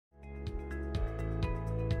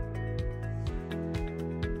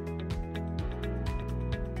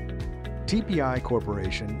TPI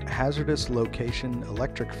Corporation Hazardous Location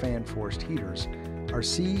Electric Fan Forced Heaters are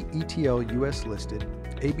CETL US listed,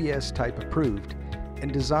 ABS type approved,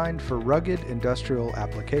 and designed for rugged industrial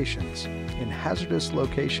applications in hazardous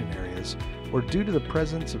location areas where, due to the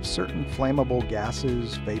presence of certain flammable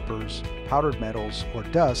gases, vapors, powdered metals, or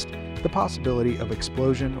dust, the possibility of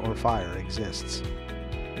explosion or fire exists.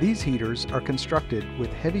 These heaters are constructed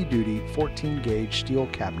with heavy-duty 14-gauge steel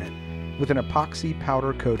cabinet with an epoxy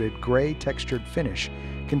powder-coated gray textured finish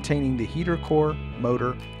containing the heater core,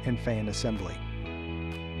 motor, and fan assembly.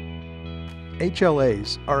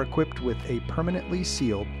 HLAs are equipped with a permanently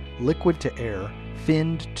sealed, liquid-to-air,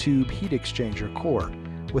 finned tube heat exchanger core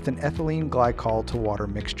with an ethylene glycol to water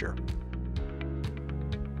mixture.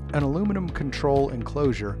 An aluminum control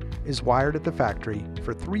enclosure is wired at the factory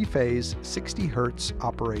for 3-phase 60 Hz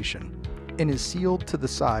operation and is sealed to the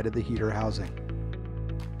side of the heater housing.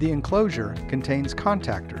 The enclosure contains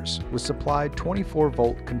contactors with supplied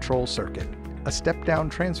 24-volt control circuit, a step-down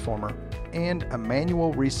transformer, and a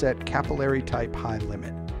manual reset capillary type high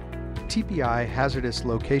limit. TPI hazardous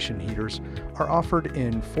location heaters are offered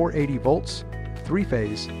in 480 volts,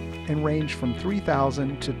 3-phase, and range from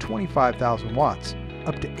 3,000 to 25,000 watts,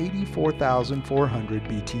 up to 84,400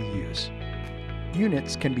 BTUs.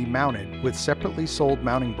 Units can be mounted with separately sold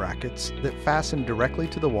mounting brackets that fasten directly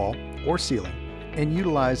to the wall or ceiling and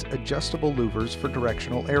utilize adjustable louvers for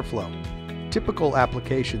directional airflow. Typical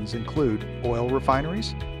applications include oil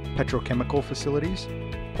refineries, petrochemical facilities,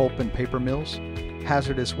 pulp and paper mills,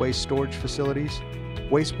 hazardous waste storage facilities,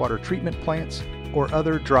 wastewater treatment plants, or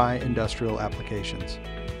other dry industrial applications.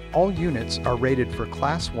 All units are rated for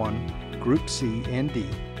Class 1, Group C and D,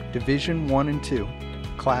 Division 1 and 2,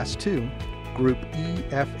 Class 2, Group E,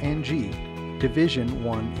 F, and G, Division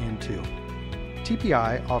 1 and 2.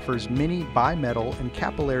 TPI offers many bimetal and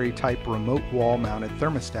capillary type remote wall mounted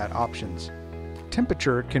thermostat options.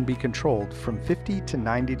 Temperature can be controlled from 50 to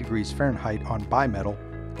 90 degrees Fahrenheit on bimetal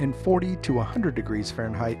and 40 to 100 degrees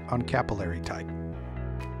Fahrenheit on capillary type.